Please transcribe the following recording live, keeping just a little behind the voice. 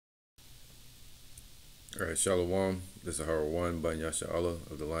All right, Shalom. This is Hara Ban Yasha Allah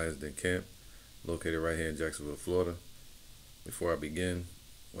of the Lions Den Camp, located right here in Jacksonville, Florida. Before I begin,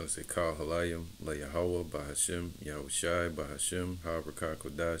 I want to say Kal Halayim, La Yahweh, Bahashim, Yahushai, Bahashim, Ha'abrakah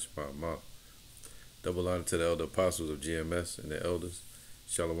Kodash, Ba'amah. Double honor to the elder apostles of GMS and the elders.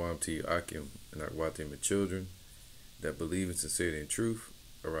 Shalom to you, Akim, and Akwatim, and children that believe in sincerity and truth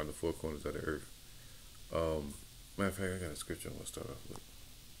around the four corners of the earth. Matter of fact, I got a scripture I want to start off with.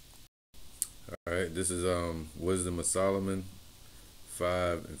 All right, this is Wisdom of Solomon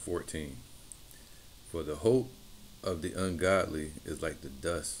 5:14. For the hope of the ungodly is like the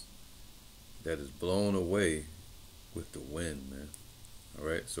dust that is blown away with the wind, man. All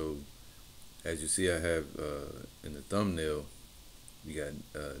right, so as you see, I have in the thumbnail, you got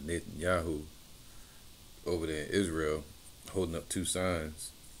Netanyahu over there in Israel holding up two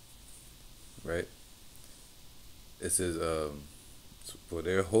signs, right? It says, for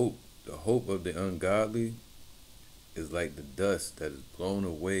their hope, the hope of the ungodly is like the dust that is blown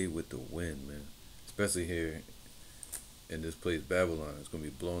away with the wind, man. Especially here in this place, Babylon. It's going to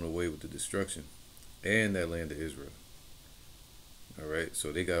be blown away with the destruction and that land of Israel. All right,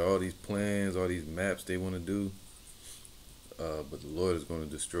 so they got all these plans, all these maps they want to do, but the Lord is going to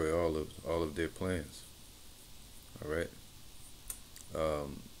destroy all of their plans. All right,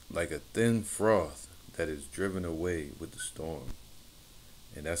 like a thin froth that is driven away with the storm.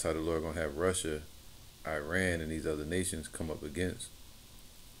 And that's how the Lord gonna have Russia, Iran, and these other nations come up against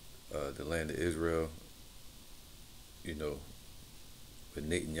the land of Israel. You know, with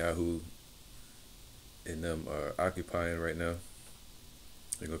Netanyahu and them are occupying right now.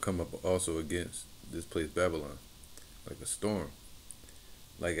 They're gonna come up also against this place Babylon, like a storm,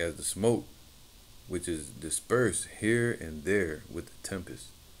 like as the smoke, which is dispersed here and there with the tempest,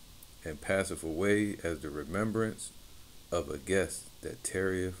 and passeth away as the remembrance of a guest that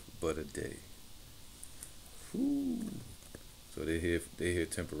tarrieth but a day. Whew. So they're here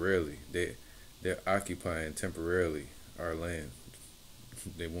temporarily. They're occupying temporarily our land.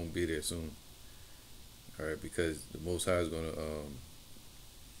 They won't be there soon. All right, because the Most High is gonna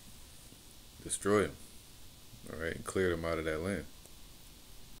destroy them. All right, and clear them out of that land.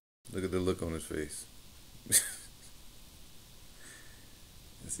 Look at the look on his face.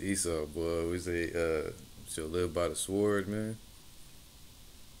 It's Esau, boy. We say, shall live by the sword, man.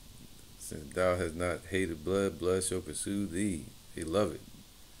 Since thou hast not hated blood, blood shall pursue thee. They love it.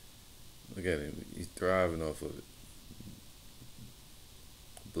 Look at him. He's thriving off of it.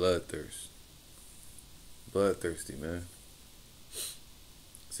 Bloodthirst. Bloodthirsty, man.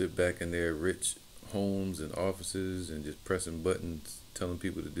 Sit back in their rich homes and offices and just pressing buttons, telling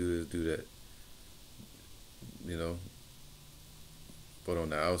people to do this, do that. You know. But on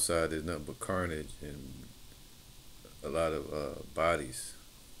the outside, there's nothing but carnage and a lot of bodies,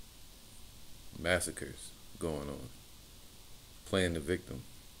 massacres going on, playing the victim.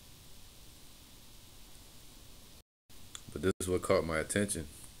 But this is what caught my attention.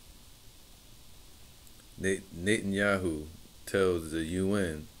 Netanyahu tells the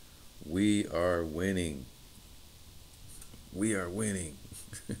UN, we are winning. We are winning.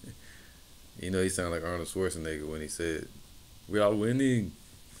 You know, he sounded like Arnold Schwarzenegger when he said, we are winning.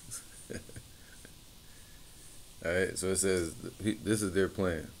 All right, so it says, this is their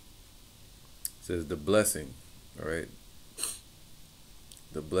plan. It says the blessing, all right?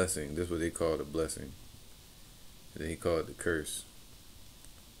 The blessing, this is what they call the blessing. And then he called it the curse.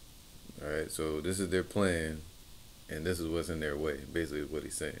 All right, so this is their plan, and this is what's in their way, basically is what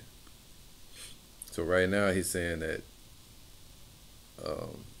he's saying. So right now he's saying that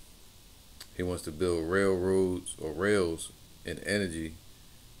he wants to build railroads or rails and energy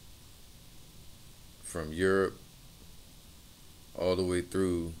from Europe all the way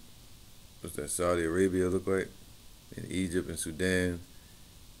through, what's that, Saudi Arabia look like, and Egypt and Sudan,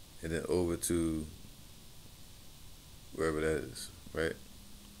 and then over to wherever that is, right?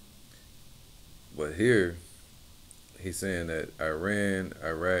 But here he's saying that Iran,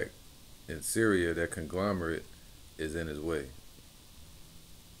 Iraq, and Syria, that conglomerate, is in his way.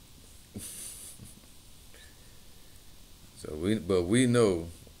 So we know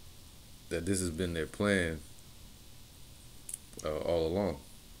that this has been their plan all along,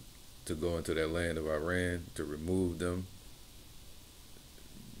 to go into that land of Iran, to remove them,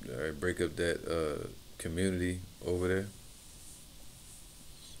 all right, break up that community over there.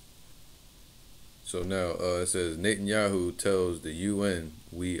 So now it says Netanyahu tells the UN,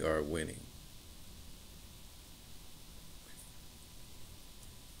 we are winning.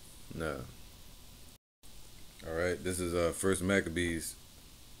 Now, all right, this is First Maccabees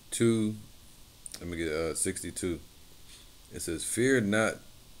 2. Let me get 62. It says, fear not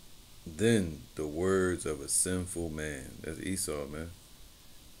Then the words of a sinful man. That's Esau, man.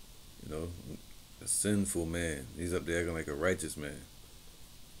 You know, a sinful man. He's up there acting like a righteous man.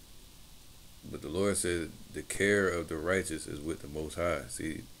 But the Lord said the care of the righteous is with the Most High.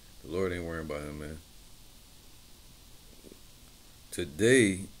 See, the Lord ain't worrying about him, man.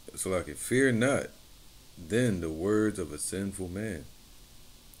 Today, so like, fear not, then the words of a sinful man.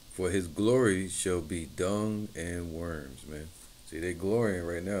 For his glory shall be dung and worms, man. See, they glorying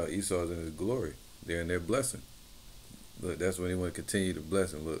right now. Esau's in his glory. They're in their blessing. Look, that's when they want to continue the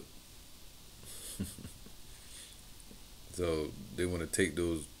blessing. Look. So they want to take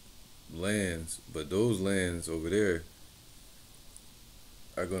those lands, but those lands over there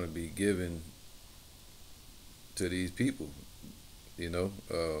are going to be given to these people. You know,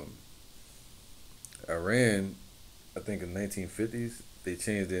 Iran, I think in the 1950s, they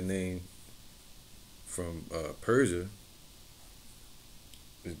changed their name from Persia.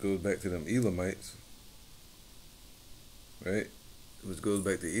 It goes back to them Elamites, right? Which goes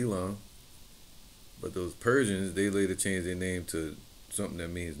back to Elam. But those Persians, they later changed their name to something that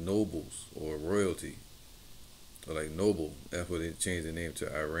means nobles or royalty. Or like noble. That's what they changed their name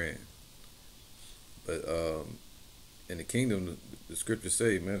to Iran. But in the kingdom, the scriptures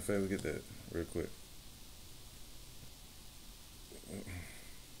say, matter of fact, let's get that real quick.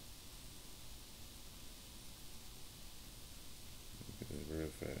 Real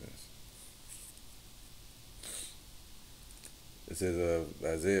fast. It says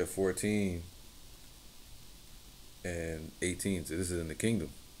Isaiah 14 and 18. So this is in the kingdom.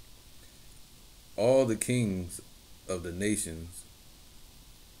 All the kings of the nations,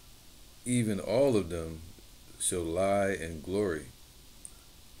 even all of them, shall lie in glory,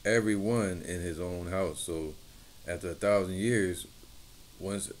 every one in his own house. So after 1,000 years,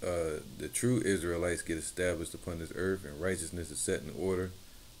 once the true Israelites get established upon this earth and righteousness is set in order,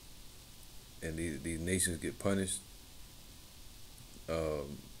 and these nations get punished,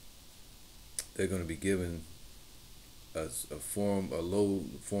 they're going to be given a low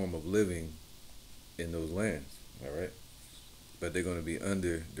form of living in those lands. All right, but they're going to be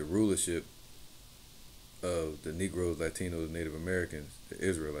under the rulership of the Negroes, Latinos, Native Americans, the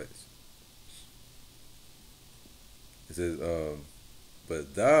Israelites. It says,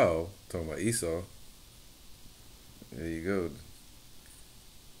 but thou, talking about Esau, there you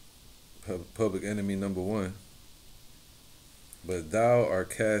go, public enemy number one. But thou art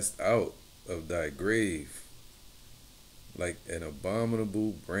cast out of thy grave like an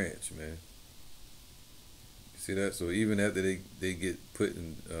abominable branch, man. You see that? So even after they get put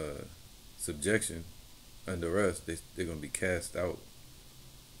in subjection under us, they're going to be cast out.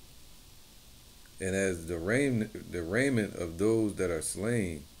 And as the raiment of those that are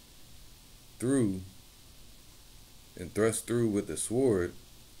slain through and thrust through with the sword,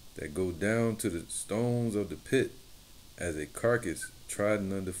 that go down to the stones of the pit, as a carcass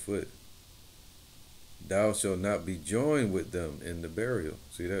trodden underfoot, thou shalt not be joined with them in the burial.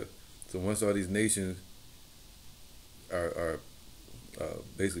 See that? So once all these nations are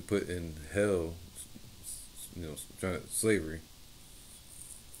basically put in hell, you know, trying to slavery,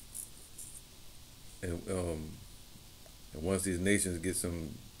 and once these nations get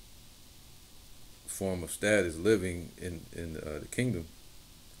some form of status living in the kingdom,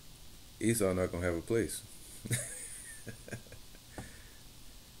 Esau not gonna have a place.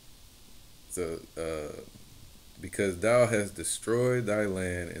 So, because thou hast destroyed thy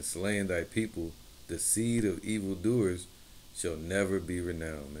land and slain thy people, the seed of evildoers shall never be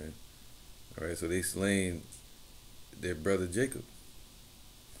renowned, man. All right, so they slain their brother Jacob.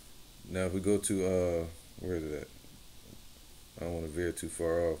 Now, if we go to, where is it at? I don't want to veer too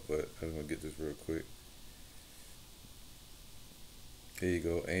far off, but I'm going to get this real quick. Here you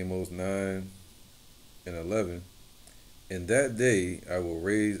go, Amos 9 and 11. In that day I will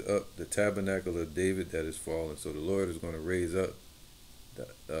raise up the tabernacle of David that is fallen. So the Lord is going to raise up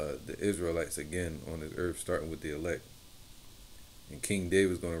the Israelites again on this earth, starting with the elect. And King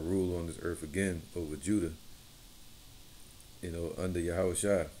David is going to rule on this earth again over Judah, you know, under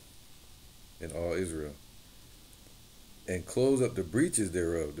Yahushua and all Israel. And close up the breaches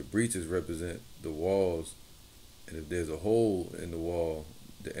thereof. The breaches represent the walls. And if there's a hole in the wall,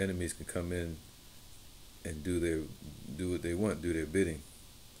 the enemies can come in and do what they want, do their bidding.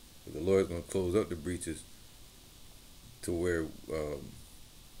 But the Lord's going to close up the breaches to where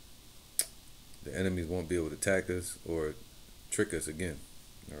the enemies won't be able to attack us or trick us again.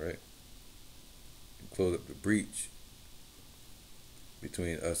 All right? And close up the breach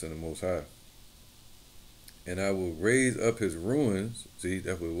between us and the Most High. And I will raise up his ruins. See,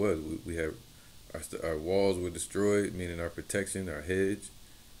 that's what it was. We have our walls were destroyed, meaning our protection, our hedge,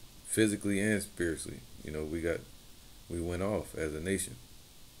 physically and spiritually. We went off as a nation.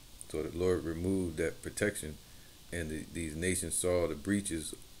 So the Lord removed that protection, and these nations saw the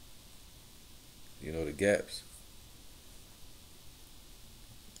breaches, the gaps,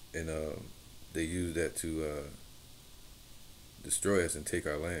 and they used that to destroy us and take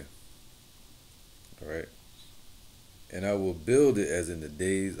our land. All right. And I will build it as in the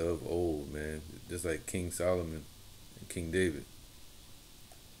days of old, man. Just like King Solomon and King David.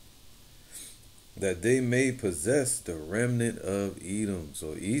 That they may possess the remnant of Edom.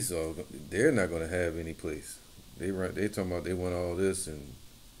 So Esau, they're not going to have any place. They talking about they want all this and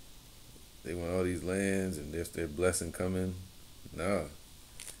they want all these lands and there's their blessing coming. Nah.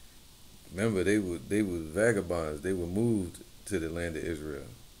 Remember, they were vagabonds. They were moved to the land of Israel.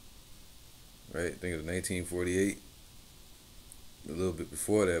 Right? I think it was 1948. A little bit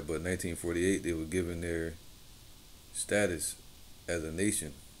before that, but 1948 they were given their status as a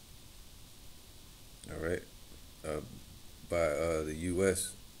nation. All right, by the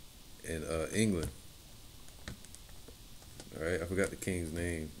U.S. and England. All right, I forgot the king's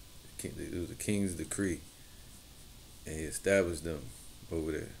name. It was the king's decree, and he established them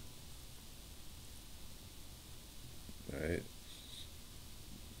over there. All right.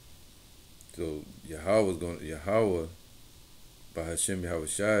 So Yahweh by Hashem Yahweh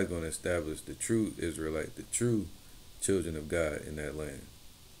Shai is going to establish the true Israelite, the true children of God in that land.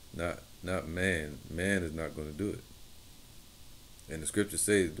 Not man. Man is not going to do it. And the scriptures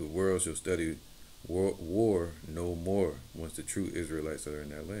say the world shall study war no more once the true Israelites are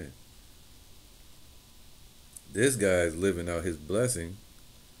in that land. This guy is living out his blessing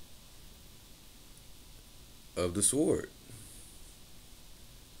of the sword.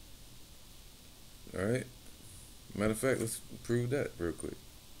 All right. Matter of fact, let's prove that real quick.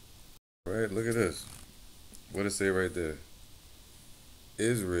 All right, look at this. What it say right there?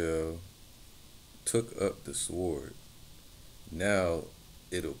 Israel took up the sword. Now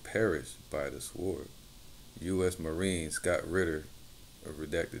it'll perish by the sword. U.S. Marine Scott Ritter of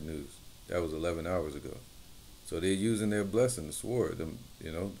Redacted News. That was 11 hours ago. So they're using their blessing, the sword,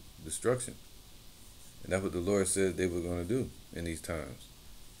 destruction. And that's what the Lord said they were going to do in these times.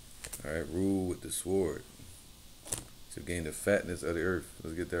 All right, rule with the sword to gain the fatness of the earth.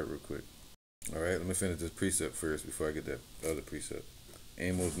 Let's get that real quick. All right, let me finish this precept first before I get that other precept.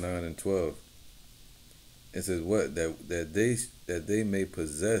 Amos 9 and 12. It says what? That they may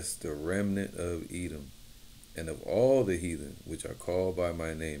possess the remnant of Edom and of all the heathen which are called by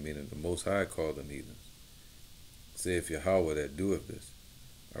my name, meaning the Most High called them heathens. Saith Yahweh that doeth this.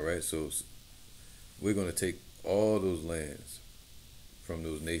 All right, so we're going to take all those lands from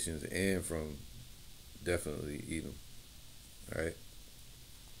those nations and from definitely Edom. All right.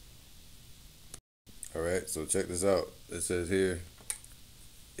 All right, so check this out. It says here,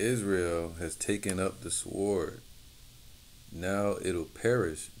 Israel has taken up the sword. Now it'll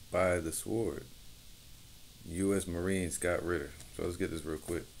perish by the sword. U.S. Marine Scott Ritter. So let's get this real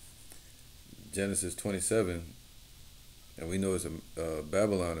quick. Genesis 27, and we know it's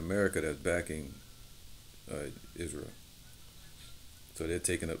Babylon, America, that's backing Israel. So they're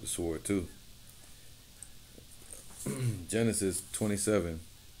taking up the sword too. Genesis 27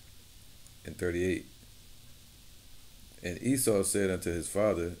 and 38. And Esau said unto his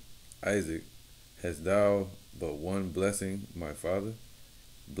father Isaac, hast thou but one blessing, my father?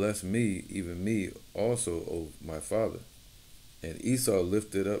 Bless me, even me also, O my father. And Esau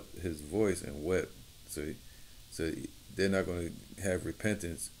lifted up his voice and wept. So they're not going to have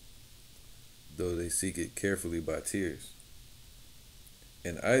repentance, though they seek it carefully by tears.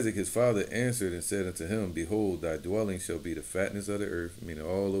 And Isaac his father answered and said unto him, behold, thy dwelling shall be the fatness of the earth, meaning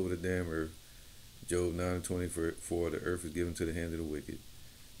all over the damn earth. Job 9 and 24, the earth is given to the hand of the wicked.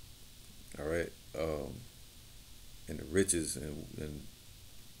 All right. And the riches and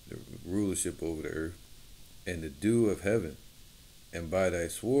the rulership over the earth, and the dew of heaven, and by thy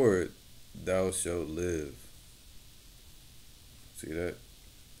sword thou shalt live. See that?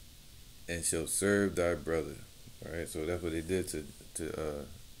 And shall serve thy brother. All right, so that's what they did to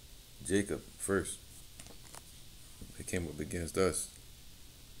Jacob first. They came up against us.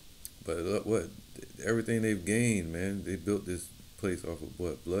 But look what? Everything they've gained, man, they built this place off of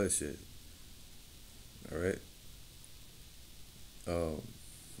what? Bloodshed. All right.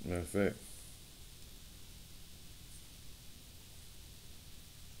 Matter of fact.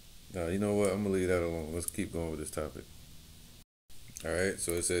 Now, you know what? I'm going to leave that alone. Let's keep going with this topic. All right.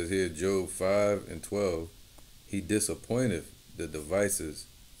 So it says here, Job 5 and 12, he disappointeth the devices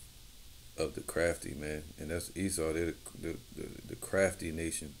of the crafty, man. And that's Esau. They're the crafty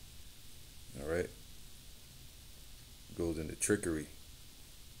nation. All right. Goes into trickery.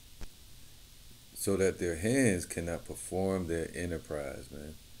 so that their hands cannot perform their enterprise,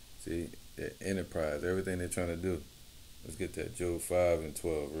 man. See, their enterprise, everything they're trying to do. Let's get that Job 5 and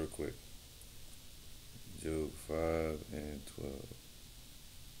 12 real quick. Job 5 and 12.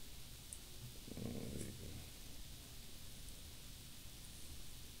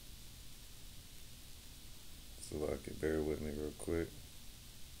 So I can bear with me real quick.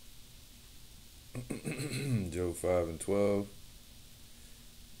 Job 5 and 12.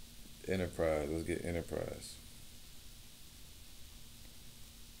 Enterprise. Let's get enterprise.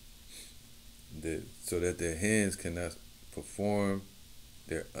 So that their hands cannot perform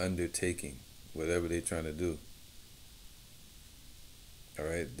their undertaking, whatever they're trying to do. All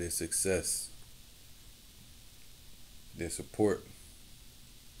right, their success, their support,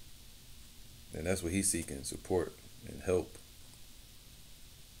 and that's what he's seeking: support and help.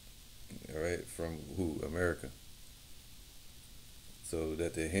 All right, from who? America. So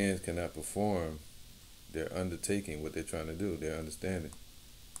that their hands cannot perform their undertaking, what they're trying to do, their understanding.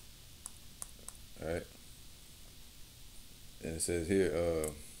 All right, and it says here,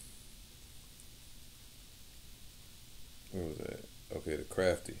 where was that? Okay, the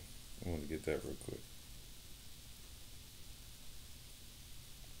crafty. I want to get that real quick.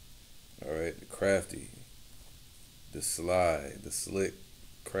 All right, the crafty, the sly, the slick,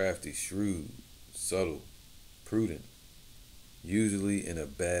 crafty, shrewd, subtle, prudent, usually in a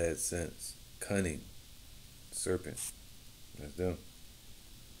bad sense, cunning, serpent. That's them.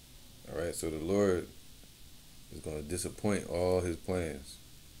 All right, so the Lord is going to disappoint all his plans.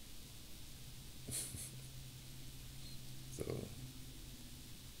 So,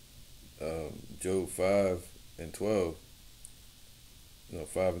 Job 5 and 12,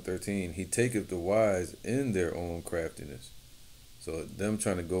 5 and 13, he taketh the wise in their own craftiness. So them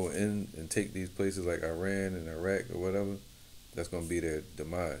trying to go in and take these places like Iran and Iraq or whatever, that's going to be their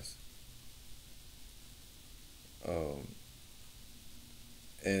demise.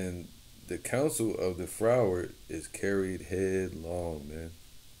 And the counsel of the froward is carried headlong, man.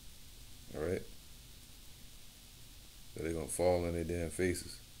 All right? So they're going to fall on their damn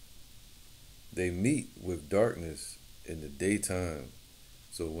faces. They meet with darkness in the daytime.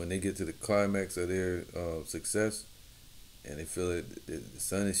 So when they get to the climax of their success and they feel that the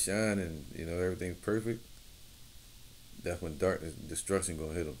sun is shining, everything's perfect, that's when darkness, destruction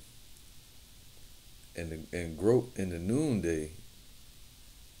going to hit them. And grope in the noonday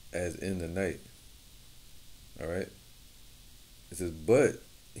as in the night. All right? It says, but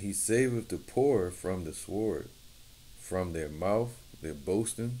he saveth the poor from the sword, from their mouth, their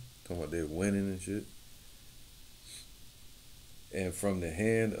boasting, talking about they're winning and shit, and from the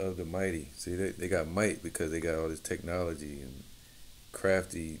hand of the mighty. See, they got might because they got all this technology and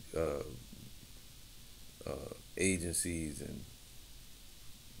crafty agencies and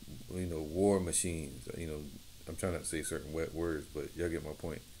war machines. I'm trying not to say certain wet words, but y'all get my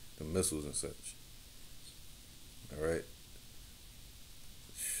point. The missiles and such. All right,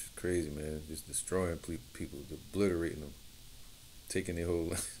 crazy, man. Just destroying people, obliterating them, taking their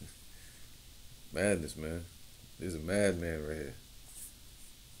whole madness, man. There's a madman right here.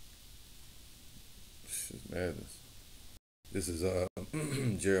 It's madness. This is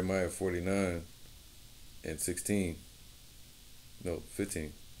Jeremiah 49 and 16. No,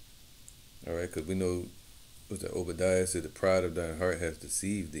 15. All right, because we know what that Obadiah said, the pride of thine heart has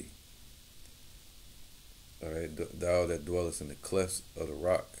deceived thee. All right, thou that dwellest in the clefts of the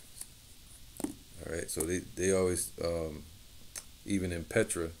rock. All right, so they always, even in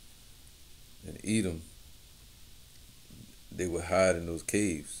Petra and Edom, they would hide in those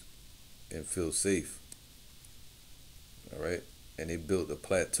caves and feel safe. All right, and they built a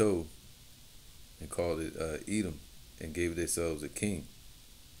plateau and called it Edom and gave themselves a king.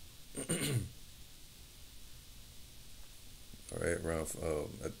 All right, around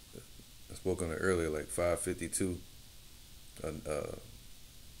I spoke on it earlier, like 552.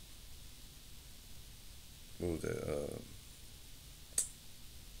 What was that?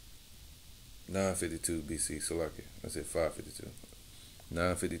 952 BC. Salakia. I said 552.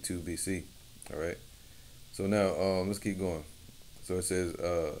 952 BC. All right. So now let's keep going. So it says,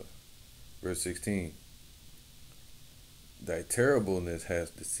 verse 16. Thy terribleness has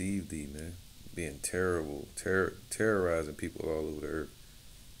deceived thee, man. Being terrible, terrorizing people all over the earth.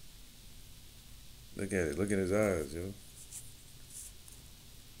 Look at it. Look in his eyes, yo.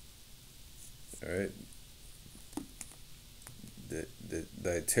 All right.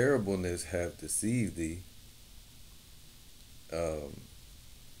 Thy terribleness hath deceived thee, and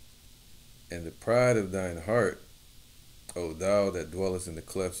the pride of thine heart, O thou that dwellest in the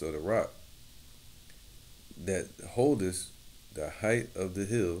clefts of the rock, that holdest the height of the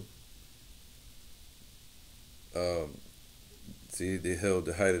hill, Um, See, they held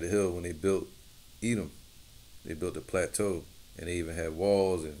the height of the hill when they built Edom. They built the plateau, and they even had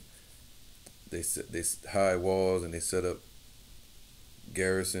walls, and they high walls, and they set up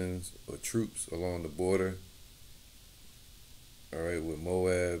garrisons or troops along the border. All right, with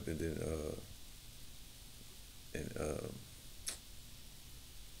Moab, and then and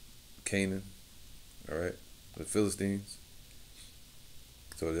Canaan. All right, the Philistines.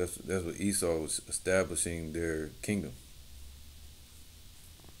 So that's what Esau was establishing their kingdom.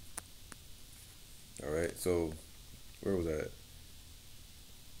 All right, so where was that?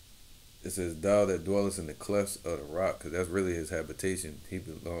 It says, "Thou that dwellest in the clefts of the rock," because that's really his habitation. He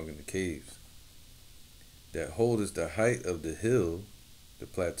belonged in the caves. That holdest the height of the hill, the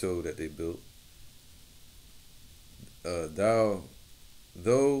plateau that they built. Thou,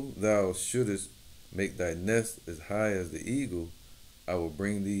 though thou shouldest make thy nest as high as the eagle, I will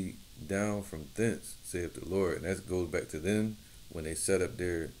bring thee down from thence, saith the Lord. And that goes back to then when they set up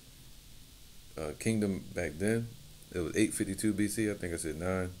their kingdom back then. It was 852 BC. I think I said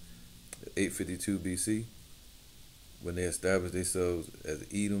 852 BC, when they established themselves as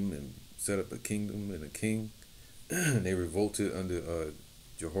Edom and set up a kingdom and a king. And they revolted under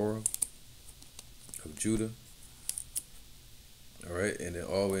Jehoram of Judah. All right, and then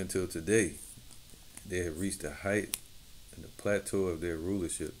all the way until today, they have reached the height and the plateau of their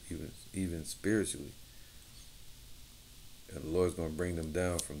rulership, even spiritually. And the Lord's going to bring them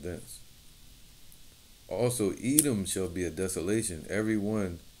down from thence. Also, Edom shall be a desolation. Every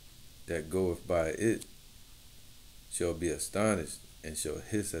one that goeth by it shall be astonished and shall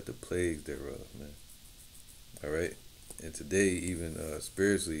hiss at the plagues thereof, man. All right? And today, even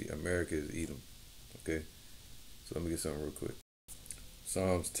spiritually, America is Edom. Okay? So let me get something real quick.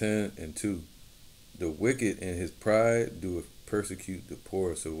 Psalms 10 and 2. The wicked in his pride doeth persecute the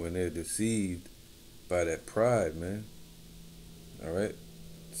poor. So when they're deceived by that pride, man. All right?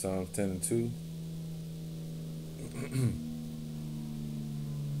 Psalms 10 and 2.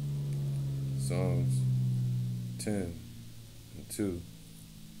 Psalms 10 and 2.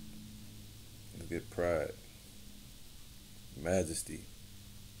 Look at pride. Majesty.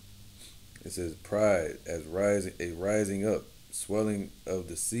 It says pride as rising up, swelling of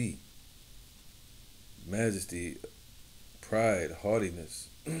the sea. Majesty, pride, haughtiness.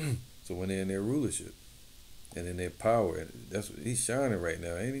 So when they're in their rulership and in their power, that's what he's shining right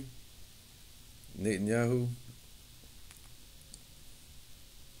now, ain't he? Netanyahu.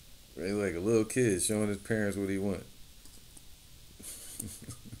 He's like a little kid showing his parents what he want.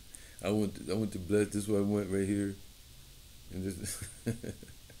 I want to bless this what I want right here. And just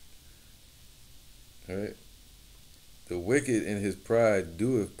all right. The wicked in his pride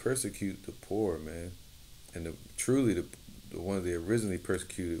doeth persecute the poor, man. And the ones they originally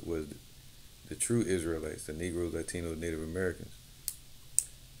persecuted was the true Israelites, the Negroes, Latinos, Native Americans.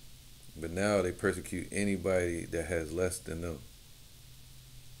 But now they persecute anybody that has less than them.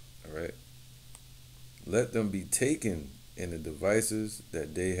 All right. Let them be taken in the devices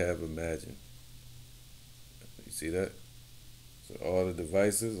that they have imagined. You see that? So all the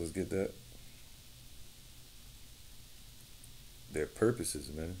devices, let's get that. Their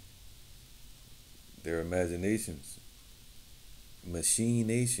purposes, man. Their imaginations.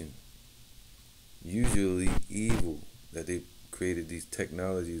 Machination. Usually evil, that they created these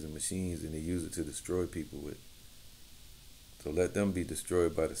technologies and machines and they use it to destroy people with. So let them be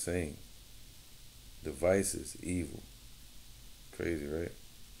destroyed by the same. Devices, evil. Crazy, right?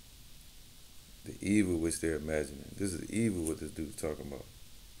 The evil which they're imagining. This is evil what this dude's talking about.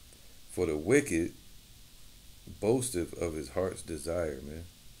 For the wicked boasteth of his heart's desire, man.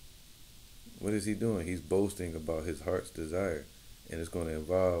 What is he doing? He's boasting about his heart's desire. And it's going to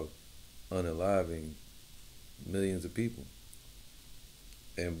involve unaliving millions of people.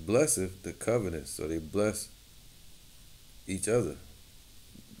 And blesseth the covenant. So they bless each other.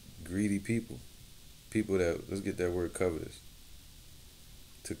 Greedy people. People that, let's get that word covetous.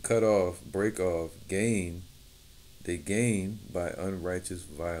 To cut off, break off, gain. They gain by unrighteous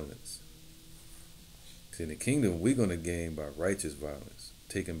violence. See, in the kingdom, we're going to gain by righteous violence.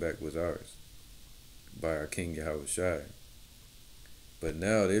 Taking back what's ours. By our King Yahweh Shai. But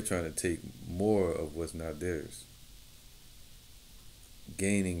now they're trying to take more of what's not theirs.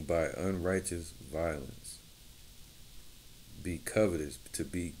 Gaining by unrighteous violence. Be covetous, to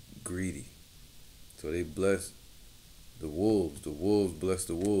be greedy. So they bless the wolves. The wolves bless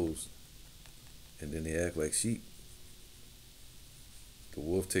the wolves. And then they act like sheep. The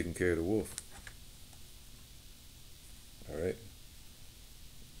wolf taking care of the wolf. All right.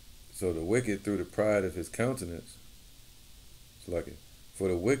 So the wicked through the pride of his countenance. It's like it. For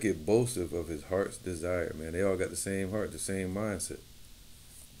the wicked boasteth of his heart's desire. Man, they all got the same heart, the same mindset.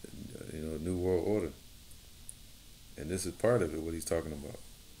 New world order. And this is part of it, what he's talking about.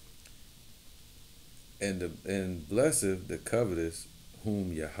 And blesseth the covetous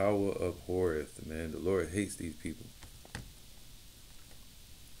whom Yahweh abhorreth. Man, the Lord hates these people.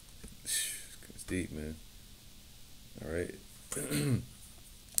 It's deep, man. All right. And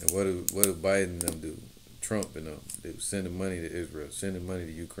what do Biden and them do? Trump and them, they were sending money to Israel, sending money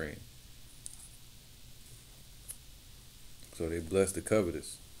to Ukraine. So they bless the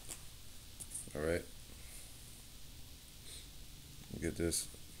covetous. All right. Get this.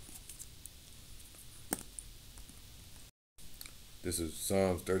 This is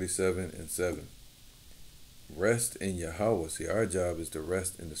Psalms 37:7. Rest in Yahweh. See, our job is to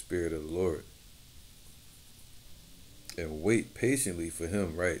rest in the Spirit of the Lord. And wait patiently for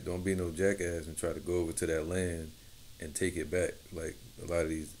him, right? Don't be no jackass and try to go over to that land and take it back like a lot of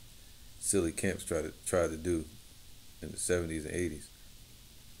these silly camps try to do in the 70s and 80s.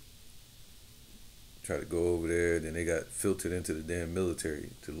 Try to go over there, then they got filtered into the damn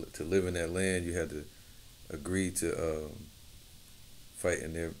military. To live in that land, you had to agree to fight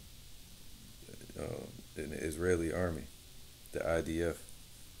in the Israeli army, the IDF.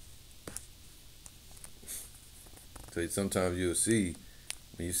 So sometimes you'll see,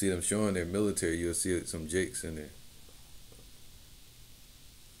 when you see them showing their military, you'll see some jakes in there.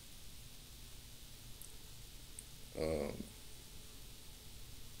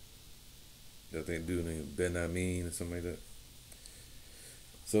 I think dude named Ben Amin or something like that.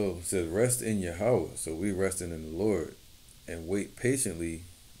 So it says, rest in Yahweh. So we resting in the Lord and wait patiently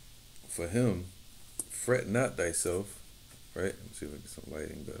for him. Fret not thyself. Right? Let me see if I get some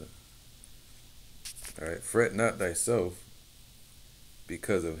lighting better. All right, fret not thyself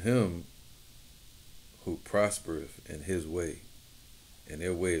because of him who prospereth in his way, and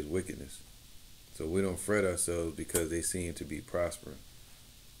their way is wickedness. So we don't fret ourselves because they seem to be prospering,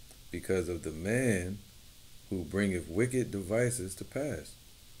 because of the man who bringeth wicked devices to pass.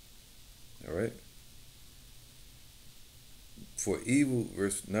 All right. For evil,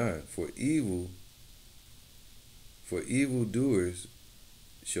 verse 9, for evildoers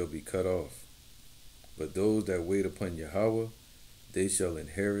shall be cut off. But those that wait upon Yahweh, they shall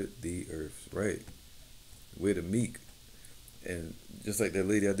inherit the earth. Right. We're the meek. And just like that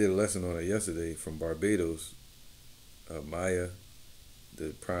lady I did a lesson on her yesterday from Barbados, Maya,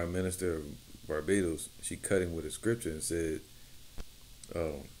 the Prime Minister of Barbados, she cut him with a scripture and said,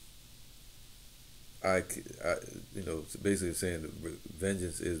 basically saying the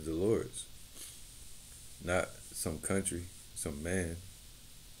vengeance is the Lord's, not some country, some man.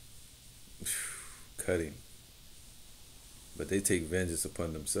 Cutting, but they take vengeance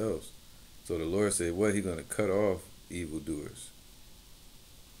upon themselves. So the Lord said, what? He's going to cut off evildoers.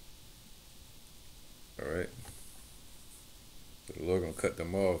 All right. So the Lord going to cut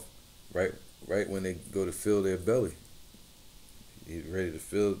them off right when they go to fill their belly. He's ready to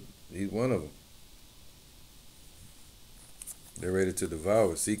fill. He's one of them. They're ready to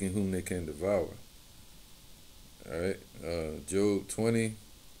devour, seeking whom they can devour. All right. Job 20:5.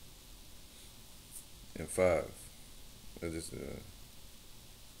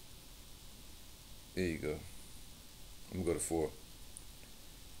 There you go. I'm going to go to 4.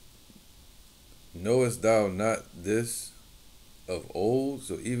 Knowest thou not this of old?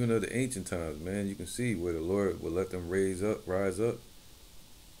 So even of the ancient times, man, you can see where the Lord will let them rise up.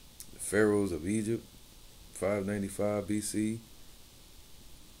 The pharaohs of Egypt, 595 BC.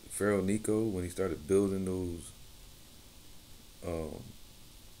 Pharaoh Necho, when he started building those, what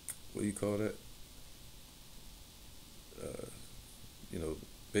do you call that?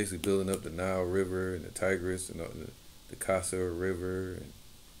 Basically building up the Nile River and the Tigris and the Kasser River and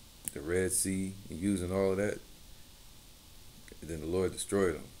the Red Sea, and using all of that. And then the Lord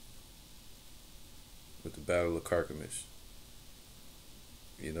destroyed them with the Battle of Carchemish.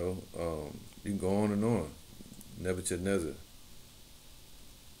 You can go on and on. Nebuchadnezzar,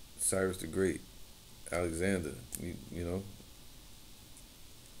 Cyrus the Great, Alexander,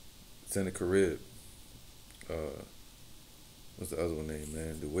 Sennacherib. What's the other one name,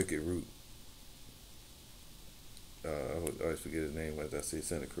 man? The Wicked Root. I always forget his name as I say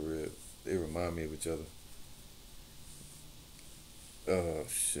Sennacherib. They remind me of each other. Oh,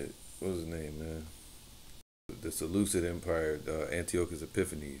 shit. What was his name, man? The Seleucid Empire, Antiochus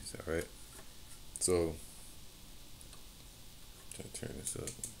Epiphanes, all right? So, try to turn this up.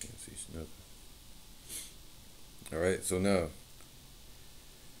 Can't see nothing. All right, so now,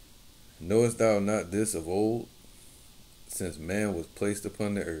 knowest thou not this of old, since man was placed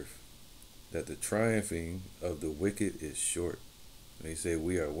upon the earth, that the triumphing of the wicked is short? And they say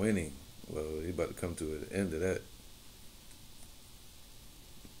we are winning. Well, they about to come to the end of that.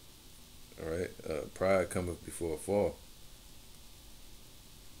 All right. Pride cometh before a fall.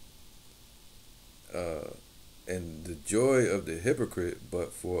 And the joy of the hypocrite,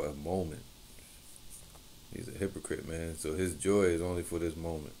 but for a moment. He's a hypocrite, man. So his joy is only for this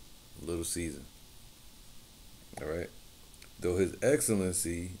moment, a little season. All right. Though his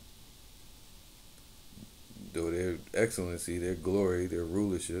excellency, though their excellency, their glory, their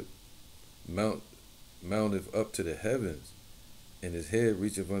rulership, mounteth up to the heavens, and his head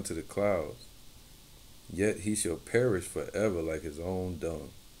reacheth unto the clouds. Yet he shall perish forever like his own dung.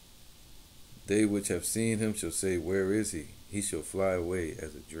 They which have seen him shall say, where is he? He shall fly away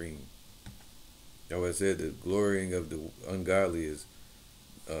as a dream. Now I said the glorying of the ungodly is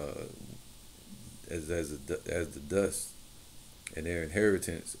as the dust, and their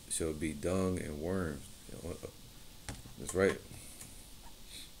inheritance shall be dung and worms. That's right.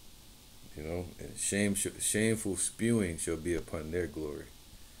 And shameful spewing shall be upon their glory,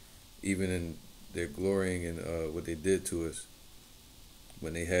 even in their glorying in what they did to us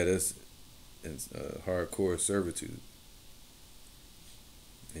when they had us in hardcore servitude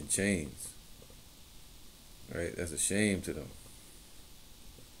in chains. Right? That's a shame to them.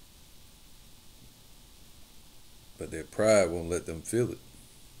 But their pride won't let them feel it.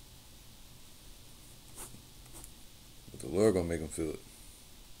 But the Lord gonna make them feel it.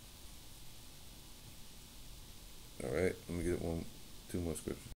 All right, let me get two more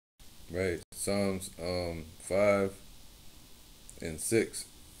scriptures. Right, Psalms 5 and 6.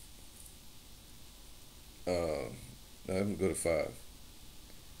 Now let me go to 5.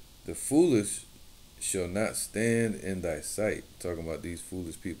 The foolish shall not stand in thy sight. Talking about these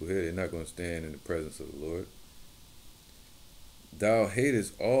foolish people here, they're not going to stand in the presence of the Lord. Thou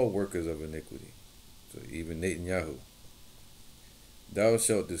hatest all workers of iniquity. So even Netanyahu. Thou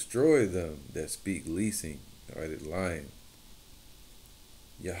shalt destroy them that speak leasing, right, lying.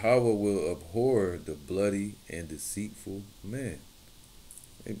 Yahweh will abhor the bloody and deceitful man.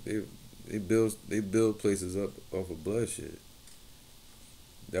 They build places up off of bloodshed.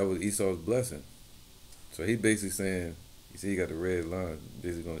 That was Esau's blessing. So he basically saying, you see, he got the red line.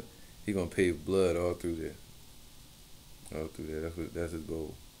 Basically, he gonna pave blood all through there. All through there. That's his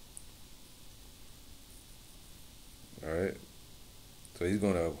goal. All right. So he's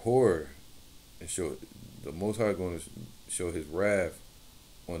gonna abhor and show the Most High going to show his wrath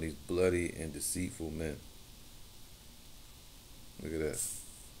on these bloody and deceitful men. Look at that.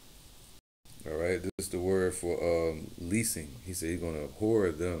 All right, this is the word for leasing. He said he's going to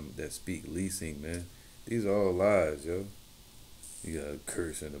abhor them that speak leasing, man. These are all lies, yo. You got a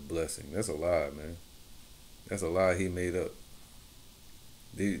curse and a blessing. That's a lie, man. That's a lie he made up.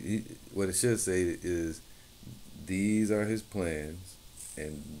 What it should say is, these are his plans,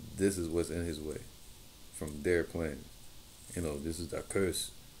 and this is what's in his way from their plans. This is our curse.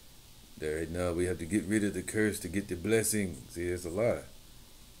 There, now we have to get rid of the curse to get the blessing. See, it's a lie.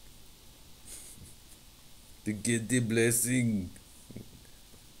 To get the blessing.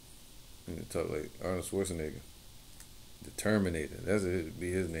 I'm gonna talk like Arnold Schwarzenegger. The Terminator. That's it. It'd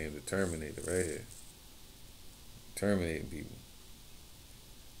be his name, the Terminator, right here. Terminating people.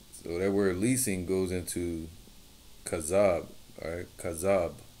 So that word leasing goes into kazab, alright?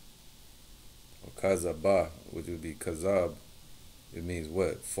 Kazab. Or kazabah, which would be kazab. It means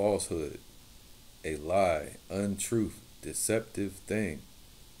what? Falsehood. A lie. Untruth. Deceptive thing.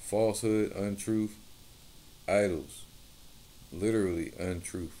 Falsehood, untruth. Idols. Literally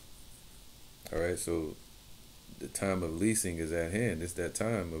untruth. Alright, so the time of leasing is at hand. It's that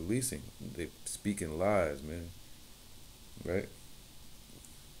time of leasing. They speaking lies, man. Right?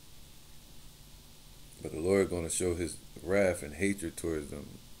 But the Lord going to show his wrath and hatred towards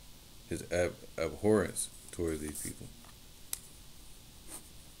them. His abhorrence towards these people.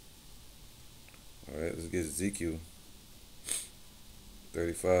 Alright, let's get Ezekiel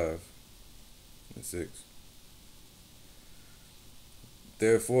 35 and 6.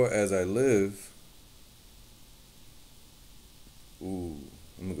 Therefore, as I live, I'm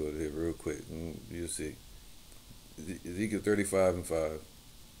going to go there real quick. You'll see. Ezekiel 35 and 5.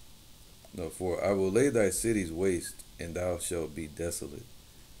 No, for I will lay thy cities waste, and thou shalt be desolate,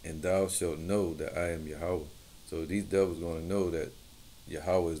 and thou shalt know that I am Yahweh. So these devils going to know that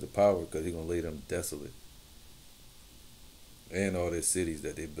Yahweh is the power, because he's going to lay them desolate. And all their cities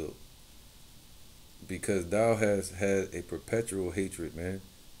that they built. Because thou hast had a perpetual hatred, man.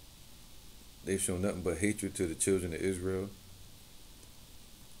 They've shown nothing but hatred to the children of Israel.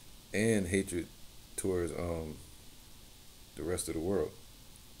 And hatred towards the rest of the world.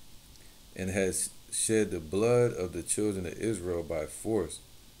 And has shed the blood of the children of Israel by force,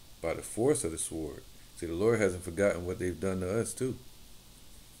 by the force of the sword. See, the Lord hasn't forgotten what they've done to us too.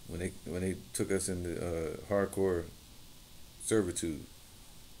 When they took us into hardcore servitude,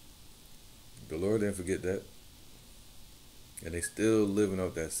 the Lord didn't forget that, and they still living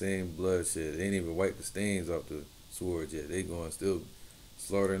off that same bloodshed. They ain't even wiped the stains off the swords yet. They going still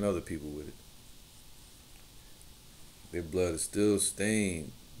slaughtering other people with it. Their blood is still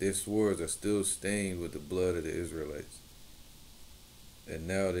stained. Their swords are still stained with the blood of the Israelites. And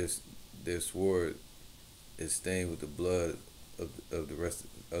now their sword is stained with the blood of the rest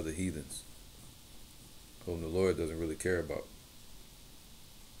of the heathens, whom the Lord doesn't really care about.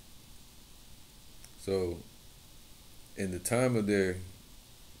 So, in the time of their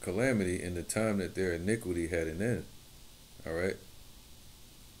calamity, in the time that their iniquity had an end, all right?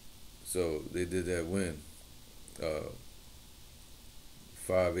 So, they did that when?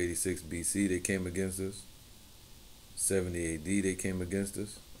 586 BC, they came against us. 70 AD, they came against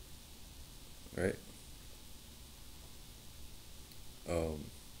us, right?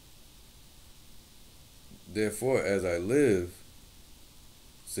 Therefore, as I live,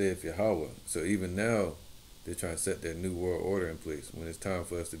 saith Yahweh. So even now, they're trying to set their new world order in place. When it's time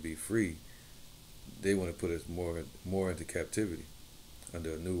for us to be free, they want to put us more into captivity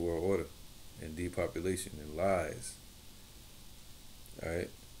under a new world order and depopulation and lies. All right.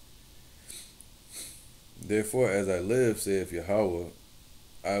 Therefore, as I live, saith Yahweh,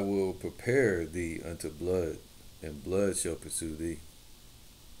 I will prepare thee unto blood, and blood shall pursue thee.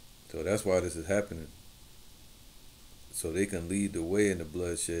 So that's why this is happening. So they can lead the way in the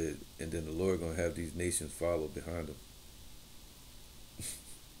bloodshed, and then the Lord gonna have these nations follow behind them.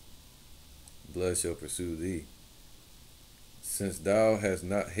 Blood shall pursue thee. Since thou hast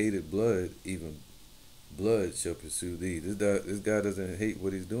not hated blood, even blood shall pursue thee. This guy doesn't hate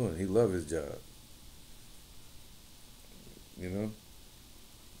what he's doing. He loves his job. You know?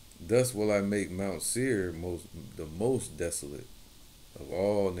 Thus will I make Mount Seir the most desolate of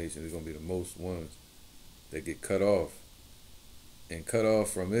all nations. It's gonna be the most ones that get cut off. And cut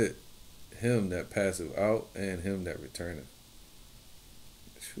off from it him that passeth out and him that returneth.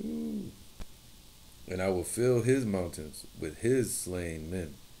 Whew. And I will fill his mountains with his slain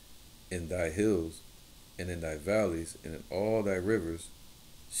men. In thy hills and in thy valleys and in all thy rivers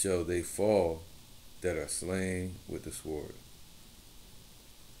shall they fall that are slain with the sword.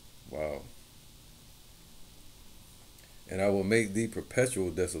 Wow. And I will make thee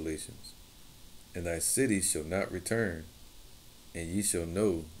perpetual desolations, and thy cities shall not return, and ye shall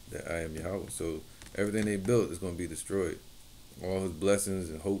know that I am Yahweh. So everything they built is going to be destroyed. All his blessings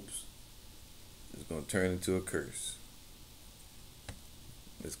and hopes is going to turn into a curse.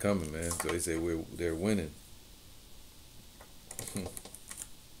 It's coming, man. So they say they're winning.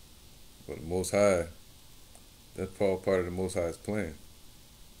 But the Most High, that's part of the Most High's plan.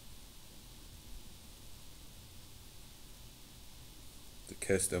 To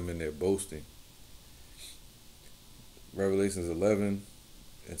catch them in their boasting. Revelations 11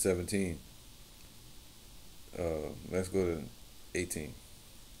 and 17. Let's go to 18.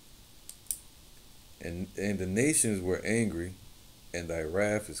 And the nations were angry, and thy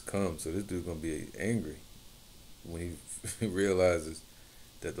wrath is come. So this dude's gonna be angry when he realizes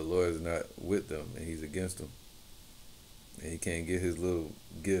that the Lord is not with them and he's against them, and he can't get his little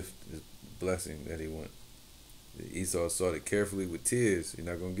gift, his blessing that he wants. Esau sought it carefully with tears. You're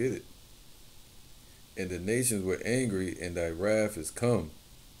not gonna get it. And the nations were angry, and thy wrath is come,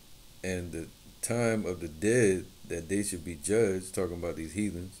 and the time of the dead that they should be judged, talking about these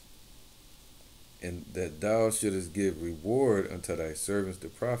heathens, and that thou shouldest give reward unto thy servants the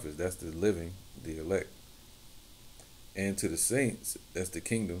prophets, that's the living, the elect, and to the saints, that's the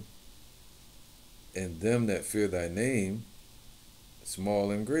kingdom, and them that fear thy name,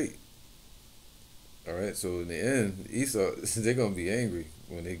 small and great. All right, so in the end, Esau, they're going to be angry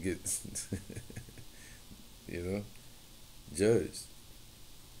when they get, judged.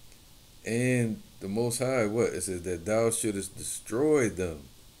 And the Most High, what? It says that thou shouldest destroy them,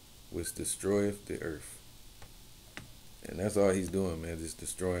 which destroyeth the earth. And that's all he's doing, man, just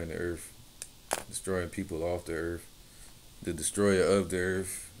destroying the earth, destroying people off the earth, the destroyer of the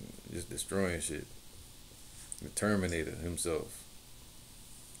earth, just destroying shit. The Terminator himself.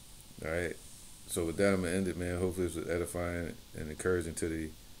 All right. So with that, I'm going to end it, man. Hopefully this was edifying and encouraging to the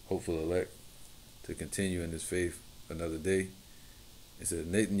hopeful elect to continue in this faith another day. It says,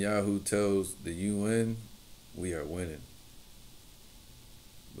 Netanyahu tells the UN, we are winning.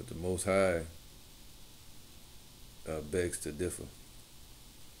 But the Most High begs to differ.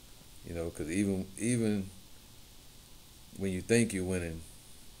 Because even when you think you're winning,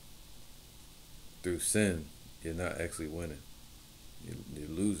 through sin, you're not actually winning. You're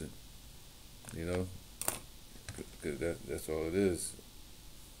losing. You know, because that's all it is.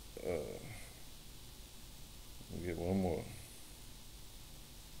 Let me get one more.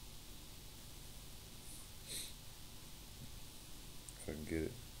 If I can get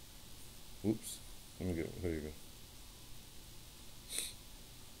it. Oops. Let me get. Here you go.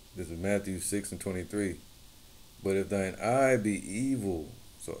 This is Matthew 6:23. But if thine eye be evil,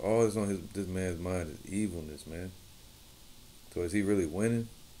 so all that's on this man's mind is evilness, man. So is he really winning?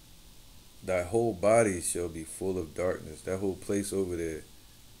 Thy whole body shall be full of darkness. That whole place over there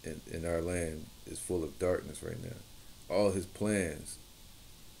in our land is full of darkness right now. All his plans.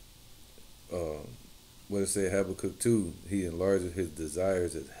 Um, what it say Habakkuk 2, he enlarges his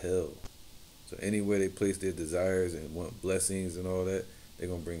desires as hell. So anywhere they place their desires and want blessings and all that, they're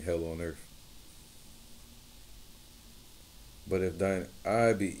gonna bring hell on earth. But if thine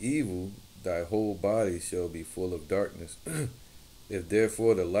eye be evil, thy whole body shall be full of darkness. If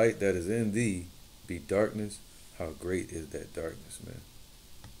therefore the light that is in thee be darkness, how great is that darkness, man?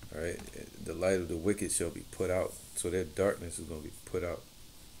 All right, the light of the wicked shall be put out. So that darkness is gonna be put out.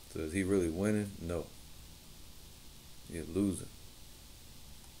 So is he really winning? No, you're losing.